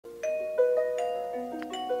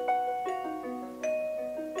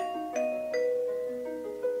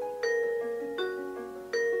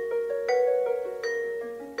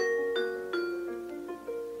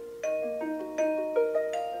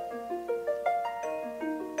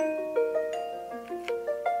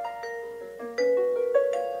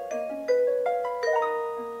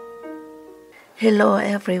Hello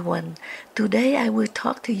everyone. Today I will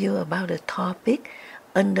talk to you about the topic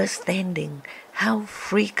understanding how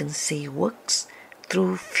frequency works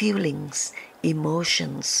through feelings,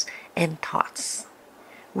 emotions, and thoughts.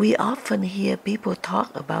 We often hear people talk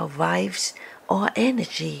about vibes or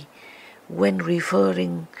energy when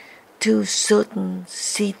referring to certain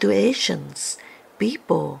situations,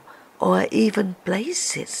 people, or even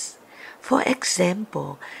places. For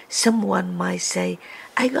example, someone might say,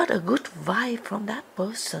 I got a good vibe from that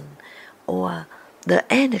person, or the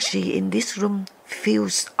energy in this room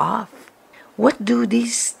feels off. What do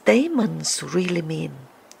these statements really mean?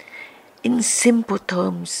 In simple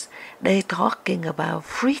terms, they're talking about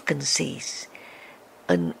frequencies,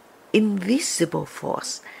 an invisible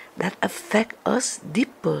force that affects us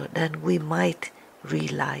deeper than we might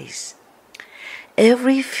realize.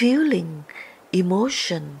 Every feeling,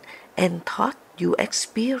 emotion, and thought you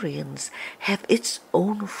experience have its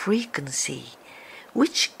own frequency,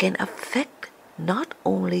 which can affect not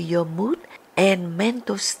only your mood and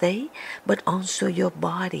mental state, but also your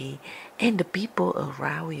body and the people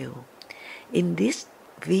around you. In this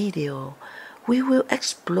video, we will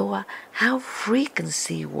explore how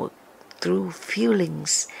frequency works through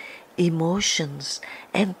feelings, emotions,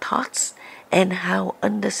 and thoughts, and how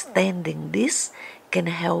understanding this can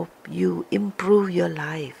help you improve your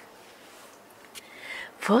life.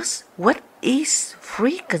 First, what is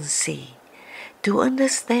frequency? To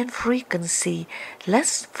understand frequency,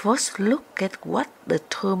 let's first look at what the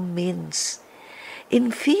term means.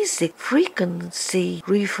 In physics, frequency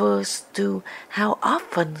refers to how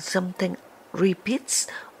often something repeats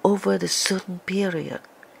over a certain period.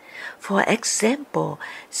 For example,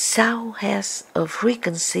 sound has a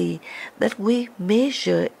frequency that we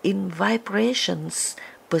measure in vibrations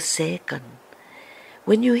per second.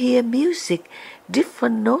 When you hear music,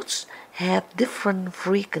 different notes have different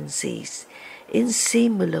frequencies. In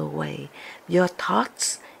similar way, your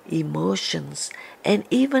thoughts, emotions, and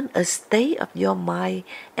even a state of your mind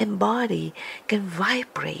and body can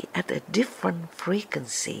vibrate at a different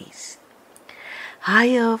frequencies.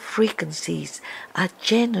 Higher frequencies are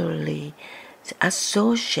generally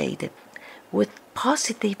associated with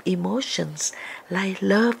positive emotions like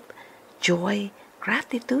love, joy,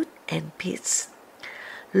 gratitude, and peace.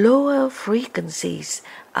 Lower frequencies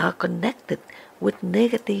are connected with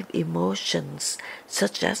negative emotions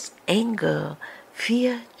such as anger,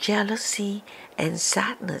 fear, jealousy, and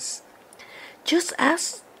sadness. Just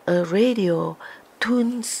as a radio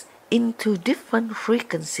tunes into different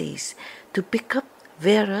frequencies to pick up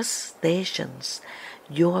various stations,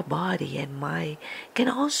 your body and mind can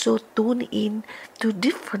also tune in to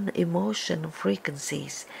different emotion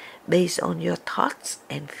frequencies based on your thoughts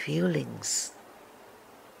and feelings.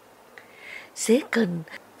 Second,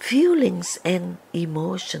 feelings and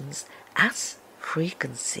emotions as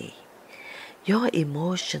frequency. Your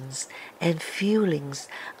emotions and feelings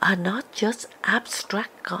are not just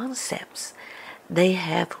abstract concepts. They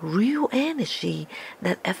have real energy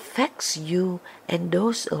that affects you and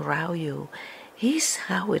those around you.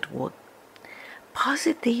 Here's how it works.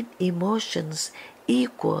 Positive emotions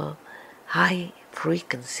equal high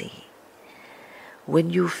frequency.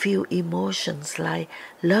 When you feel emotions like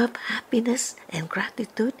love, happiness, and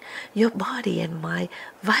gratitude, your body and mind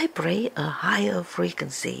vibrate a higher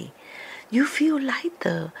frequency. You feel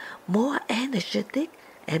lighter, more energetic,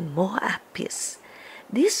 and more at peace.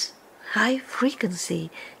 This high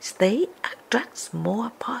frequency state attracts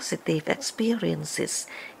more positive experiences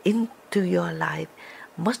into your life,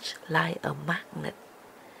 much like a magnet.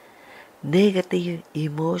 Negative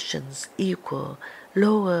emotions equal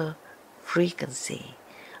lower frequency.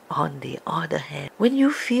 On the other hand, when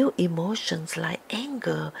you feel emotions like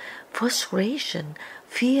anger, frustration,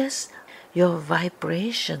 fears, your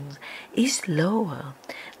vibration is lower.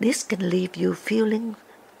 This can leave you feeling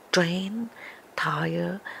drained,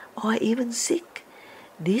 tired, or even sick.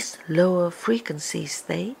 This lower frequency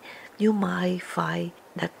state, you might find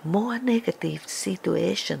that more negative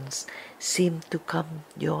situations seem to come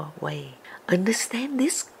your way. Understand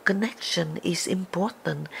this connection is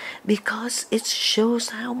important because it shows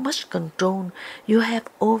how much control you have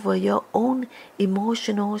over your own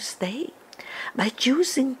emotional state. By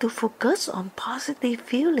choosing to focus on positive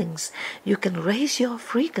feelings, you can raise your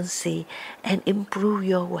frequency and improve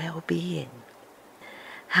your well-being.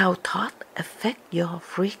 How thoughts affect your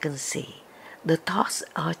frequency. The thoughts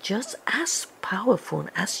are just as powerful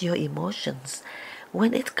as your emotions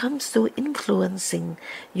when it comes to influencing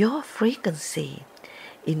your frequency.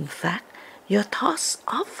 In fact, your thoughts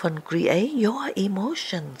often create your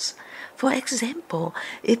emotions. For example,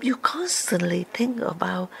 if you constantly think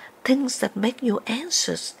about things that make you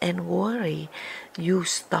anxious and worry, you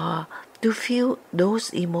start to feel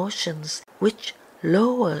those emotions, which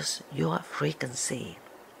lowers your frequency.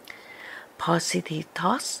 Positive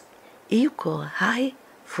thoughts equal high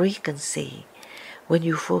frequency. When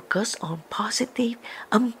you focus on positive,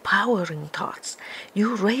 empowering thoughts,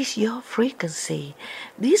 you raise your frequency.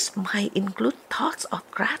 This might include thoughts of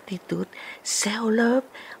gratitude, self-love,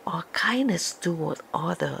 or kindness toward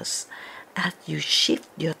others. As you shift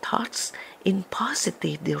your thoughts in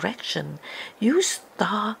positive direction, you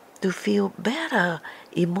start to feel better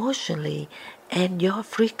emotionally, and your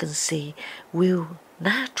frequency will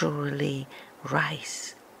naturally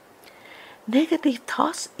rise. Negative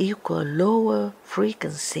thoughts equal lower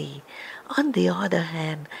frequency. On the other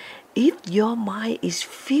hand, if your mind is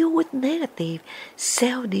filled with negative,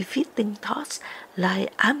 self-defeating thoughts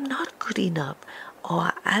like I'm not good enough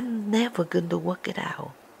or I'm never going to work it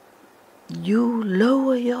out, you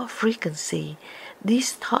lower your frequency.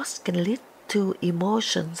 These thoughts can lead to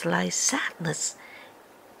emotions like sadness,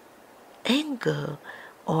 anger,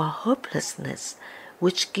 or hopelessness,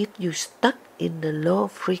 which keep you stuck in the low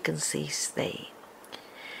frequency state.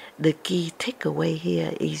 The key takeaway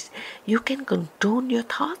here is you can control your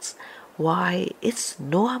thoughts. While it's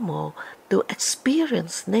normal to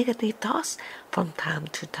experience negative thoughts from time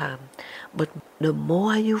to time, but the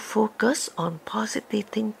more you focus on positive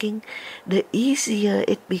thinking, the easier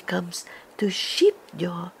it becomes to shift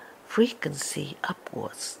your frequency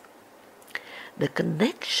upwards. The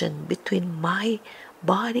connection between mind,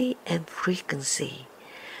 body, and frequency.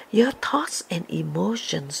 Your thoughts and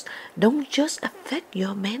emotions don't just affect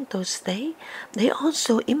your mental state, they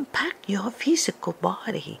also impact your physical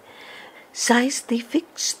body.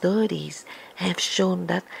 Scientific studies have shown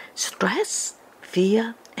that stress,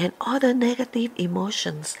 fear, and other negative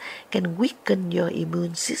emotions can weaken your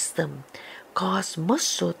immune system, cause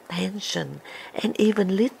muscle tension, and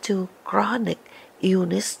even lead to chronic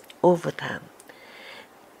illness over time.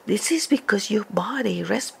 This is because your body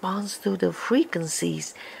responds to the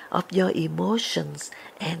frequencies of your emotions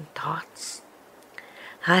and thoughts.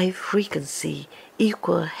 High frequency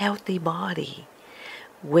equals healthy body.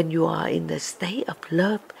 When you are in the state of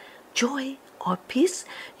love, joy, or peace,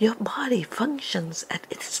 your body functions at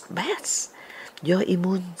its best. Your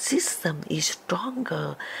immune system is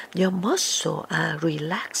stronger, your muscles are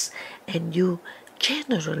relaxed, and you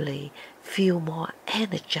generally feel more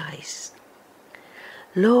energized.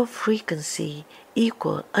 Low frequency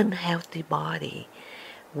equals unhealthy body.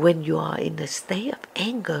 When you are in a state of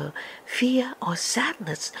anger, fear, or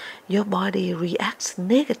sadness, your body reacts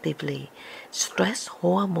negatively. Stress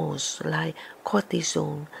hormones like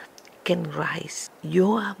cortisol can rise.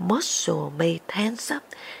 Your muscle may tense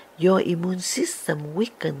up. Your immune system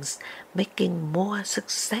weakens, making more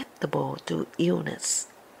susceptible to illness.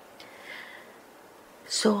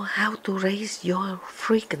 So how to raise your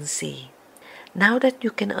frequency? Now that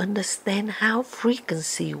you can understand how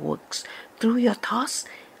frequency works through your thoughts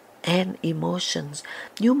and emotions,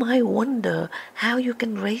 you might wonder how you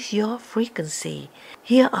can raise your frequency.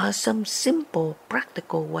 Here are some simple,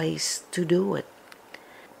 practical ways to do it.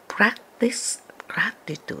 Practice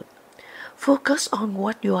gratitude. Focus on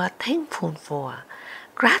what you are thankful for.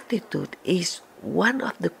 Gratitude is one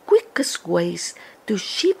of the quickest ways to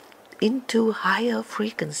shift into higher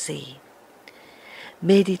frequency.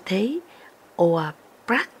 Meditate or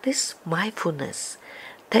practice mindfulness.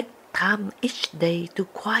 Take time each day to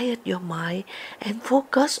quiet your mind and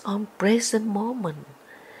focus on present moment.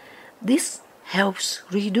 This helps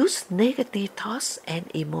reduce negative thoughts and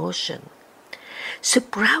emotion.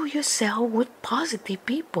 Surround yourself with positive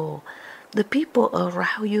people. The people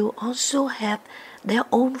around you also have their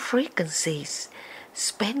own frequencies.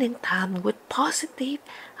 Spending time with positive,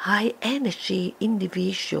 high-energy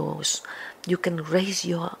individuals, you can raise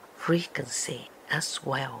your frequency as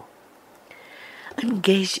well.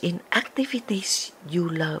 Engage in activities you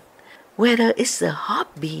love, whether it's a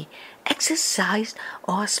hobby, exercise,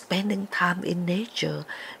 or spending time in nature.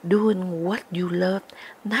 Doing what you love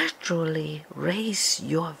naturally raises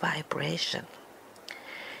your vibration.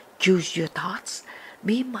 Choose your thoughts.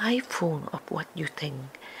 Be mindful of what you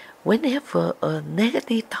think. Whenever a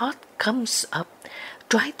negative thought comes up,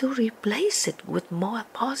 try to replace it with more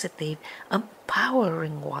positive,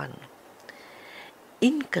 empowering one.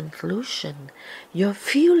 In conclusion, your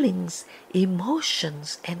feelings,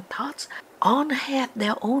 emotions, and thoughts all have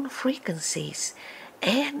their own frequencies,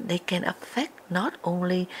 and they can affect not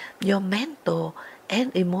only your mental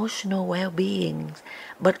and emotional well-being,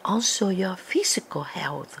 but also your physical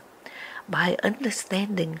health. By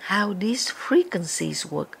understanding how these frequencies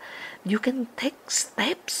work, you can take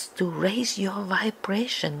steps to raise your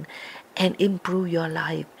vibration and improve your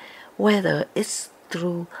life, whether it's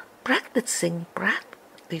through practicing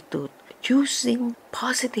gratitude, choosing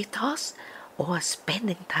positive thoughts, or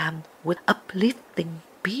spending time with uplifting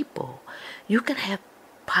people. You can have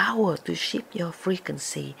power to shift your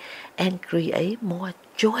frequency and create more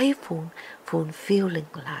joyful, fulfilling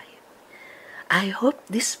life. I hope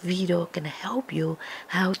this video can help you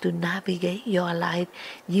how to navigate your life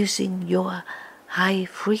using your high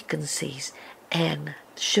frequencies and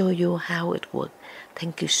show you how it works.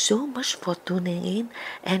 Thank you so much for tuning in,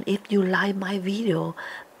 and if you like my video,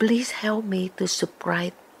 please help me to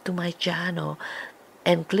subscribe to my channel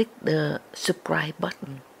and click the subscribe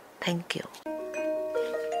button. Thank you.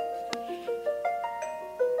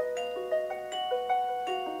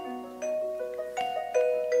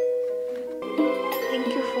 Thank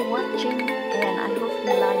you for watching, and I hope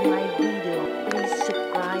you like my video. Please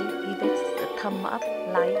subscribe, give it a thumb up,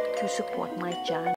 like to support my channel.